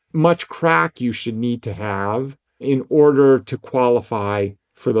how much crack you should need to have in order to qualify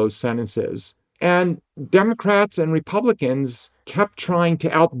for those sentences. And Democrats and Republicans kept trying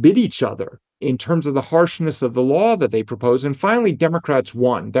to outbid each other in terms of the harshness of the law that they proposed. And finally, Democrats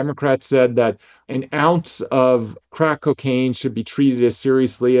won. Democrats said that an ounce of crack cocaine should be treated as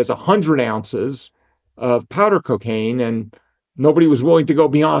seriously as 100 ounces of powder cocaine. And nobody was willing to go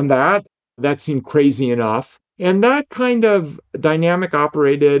beyond that. That seemed crazy enough. And that kind of dynamic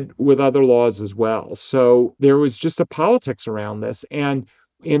operated with other laws as well. So there was just a politics around this. And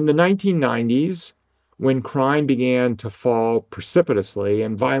in the 1990s, when crime began to fall precipitously,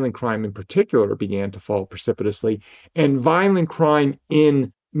 and violent crime in particular began to fall precipitously, and violent crime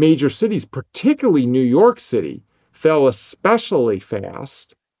in major cities, particularly New York City, fell especially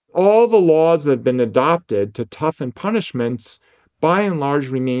fast, all the laws that had been adopted to toughen punishments by and large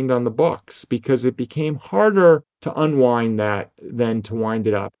remained on the books because it became harder to unwind that than to wind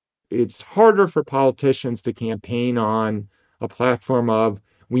it up. It's harder for politicians to campaign on a platform of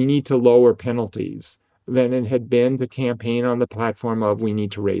we need to lower penalties than it had been to campaign on the platform of we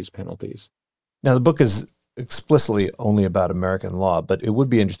need to raise penalties. Now, the book is explicitly only about American law, but it would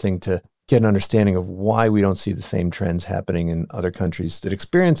be interesting to get an understanding of why we don't see the same trends happening in other countries that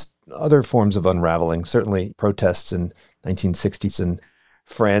experienced other forms of unraveling, certainly protests in 1960s in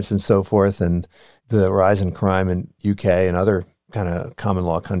France and so forth, and the rise in crime in UK and other kind of common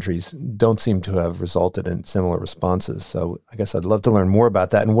law countries don't seem to have resulted in similar responses. So I guess I'd love to learn more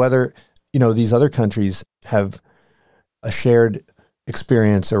about that and whether, these other countries have a shared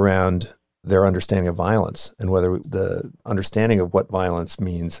experience around their understanding of violence and whether the understanding of what violence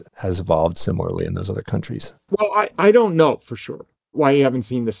means has evolved similarly in those other countries. Well, I don't know for sure why you haven't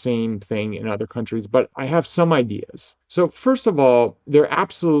seen the same thing in other countries, but I have some ideas. So, first of all, there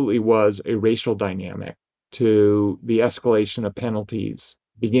absolutely was a racial dynamic to the escalation of penalties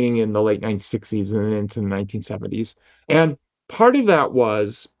beginning in the late 1960s and then into the 1970s. And part of that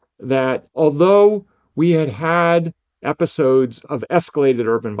was that although we had had episodes of escalated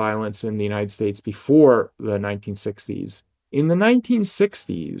urban violence in the United States before the 1960s, in the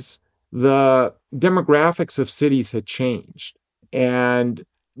 1960s, the demographics of cities had changed. And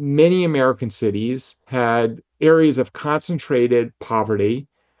many American cities had areas of concentrated poverty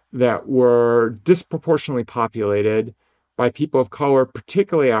that were disproportionately populated by people of color,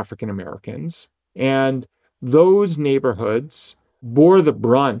 particularly African Americans. And those neighborhoods bore the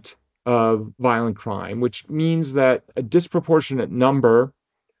brunt of violent crime, which means that a disproportionate number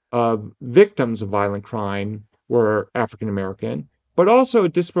of victims of violent crime were African American, but also a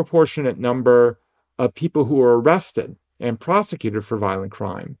disproportionate number of people who were arrested and prosecuted for violent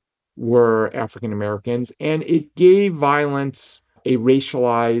crime were African Americans. And it gave violence a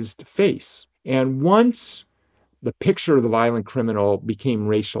racialized face. And once the picture of the violent criminal became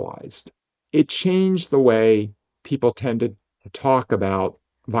racialized, it changed the way people tended to talk about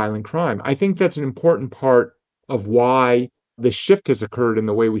violent crime. I think that's an important part of why the shift has occurred in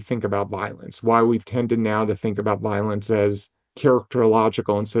the way we think about violence, why we've tended now to think about violence as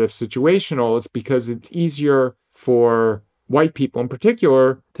characterological instead of situational. It's because it's easier for white people in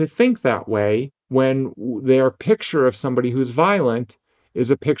particular to think that way when their picture of somebody who's violent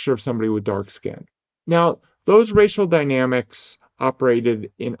is a picture of somebody with dark skin. Now, those racial dynamics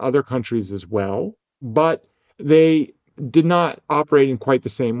operated in other countries as well, but they did not operate in quite the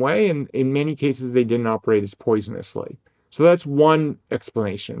same way. And in many cases, they didn't operate as poisonously. So that's one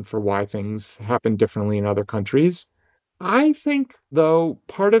explanation for why things happen differently in other countries. I think, though,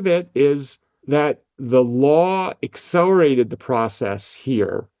 part of it is that the law accelerated the process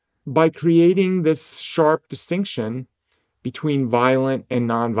here by creating this sharp distinction between violent and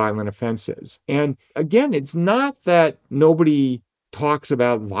nonviolent offenses. And again, it's not that nobody talks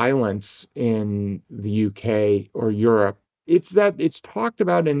about violence in the UK or Europe. It's that it's talked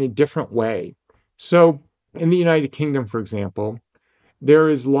about in a different way. So in the United Kingdom, for example, there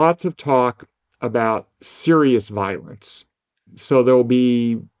is lots of talk about serious violence. So there will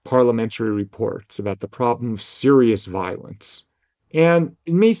be parliamentary reports about the problem of serious violence. And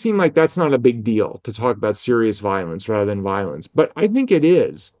it may seem like that's not a big deal to talk about serious violence rather than violence, but I think it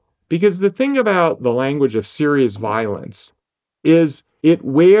is. Because the thing about the language of serious violence is it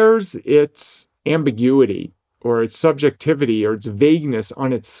wears its ambiguity or its subjectivity or its vagueness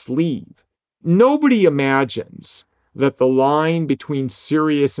on its sleeve. Nobody imagines that the line between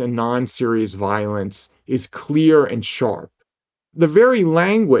serious and non-serious violence is clear and sharp. The very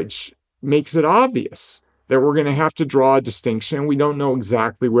language makes it obvious that we're going to have to draw a distinction. We don't know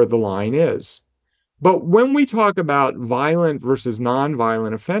exactly where the line is. But when we talk about violent versus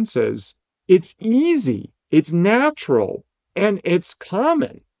nonviolent offenses, it's easy, it's natural, and it's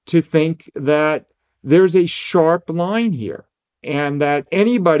common to think that there's a sharp line here and that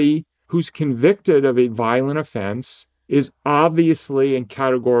anybody who's convicted of a violent offense is obviously and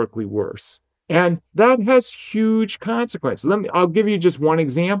categorically worse. And that has huge consequences. I'll give you just one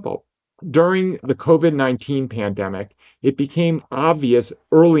example. During the COVID-19 pandemic, it became obvious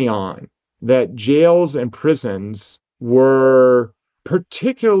early on that jails and prisons were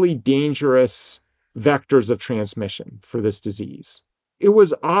particularly dangerous vectors of transmission for this disease. It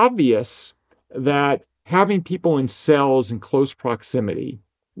was obvious that having people in cells in close proximity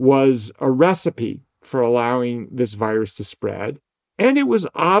was a recipe for allowing this virus to spread. And it was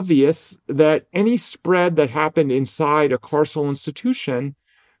obvious that any spread that happened inside a carceral institution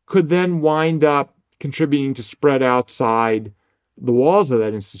could then wind up contributing to spread outside the walls of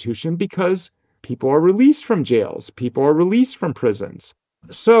that institution because people are released from jails, people are released from prisons.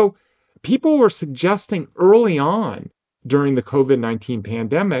 So people were suggesting early on during the COVID-19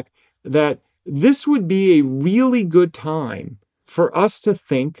 pandemic that this would be a really good time for us to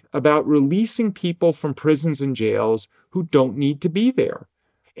think about releasing people from prisons and jails who don't need to be there.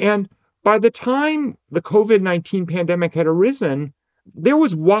 And by the time the COVID-19 pandemic had arisen, there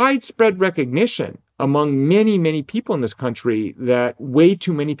was widespread recognition among many, many people in this country that way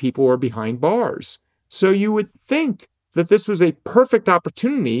too many people were behind bars. So you would think that this was a perfect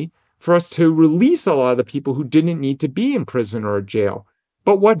opportunity for us to release a lot of the people who didn't need to be in prison or jail.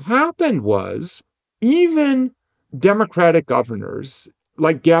 But what happened was even Democratic governors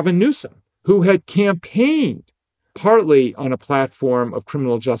like Gavin Newsom, who had campaigned partly on a platform of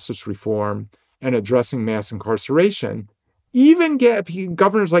criminal justice reform and addressing mass incarceration, even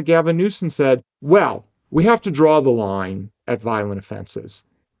governors like Gavin Newsom said, well, we have to draw the line at violent offenses.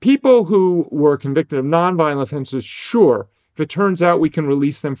 People who were convicted of nonviolent offenses, sure, if it turns out we can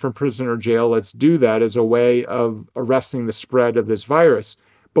release them from prison or jail, let's do that as a way of arresting the spread of this virus.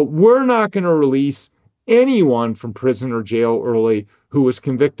 But we're not going to release anyone from prison or jail early who was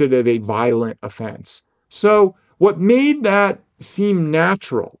convicted of a violent offense. So what made that seem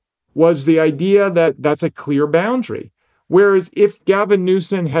natural was the idea that that's a clear boundary. Whereas if Gavin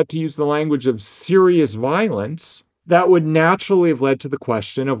Newsom had to use the language of serious violence, that would naturally have led to the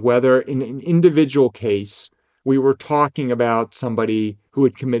question of whether in an individual case, we were talking about somebody who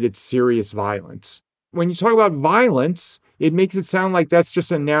had committed serious violence. When you talk about violence, it makes it sound like that's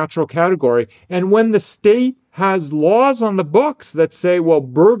just a natural category. And when the state has laws on the books that say, well,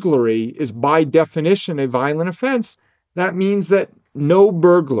 burglary is by definition a violent offense, that means that no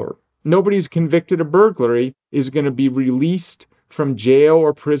burglar, nobody who's convicted of burglary is going to be released from jail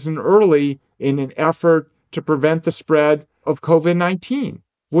or prison early in an effort to prevent the spread of COVID-19,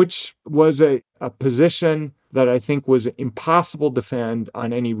 which was a position that I think was impossible to defend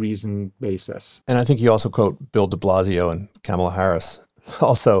on any reasoned basis. And I think you also quote Bill de Blasio and Kamala Harris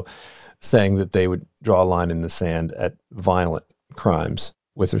also saying that they would draw a line in the sand at violent crimes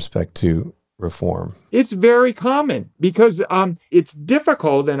with respect to reform. It's very common because it's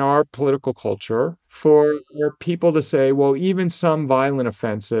difficult in our political culture for people to say, well, even some violent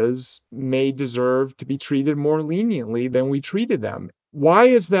offenses may deserve to be treated more leniently than we treated them. Why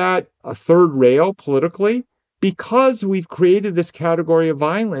is that a third rail politically? Because we've created this category of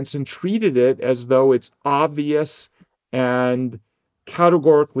violence and treated it as though it's obvious and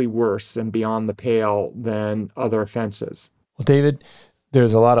categorically worse and beyond the pale than other offenses. Well, David,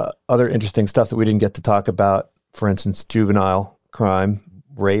 there's a lot of other interesting stuff that we didn't get to talk about. For instance, juvenile crime,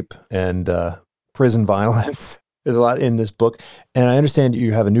 rape, and prison violence. There's a lot in this book. And I understand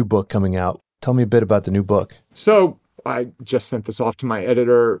you have a new book coming out. Tell me a bit about the new book. So I just sent this off to my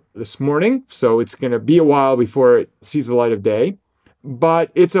editor this morning, so it's going to be a while before it sees the light of day.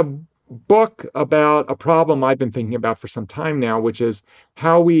 But it's a book about a problem I've been thinking about for some time now, which is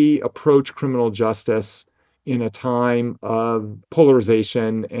how we approach criminal justice in a time of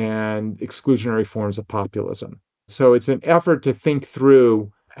polarization and exclusionary forms of populism. So it's an effort to think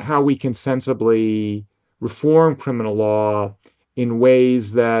through how we can sensibly reform criminal law in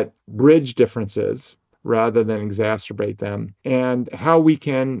ways that bridge differences rather than exacerbate them, and how we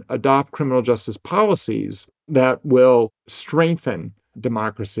can adopt criminal justice policies that will strengthen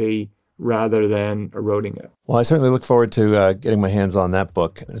democracy rather than eroding it. Well, I certainly look forward to getting my hands on that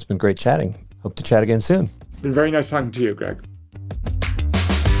book. It's been great chatting. Hope to chat again soon. Been very nice talking to you, Greg.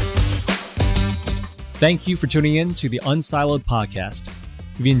 Thank you for tuning in to the Unsiloed podcast.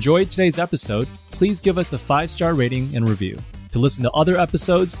 If you enjoyed today's episode, please give us a 5-star rating and review. To listen to other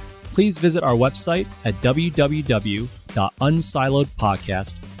episodes, please visit our website at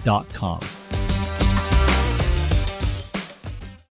www.unsilodpodcast.com.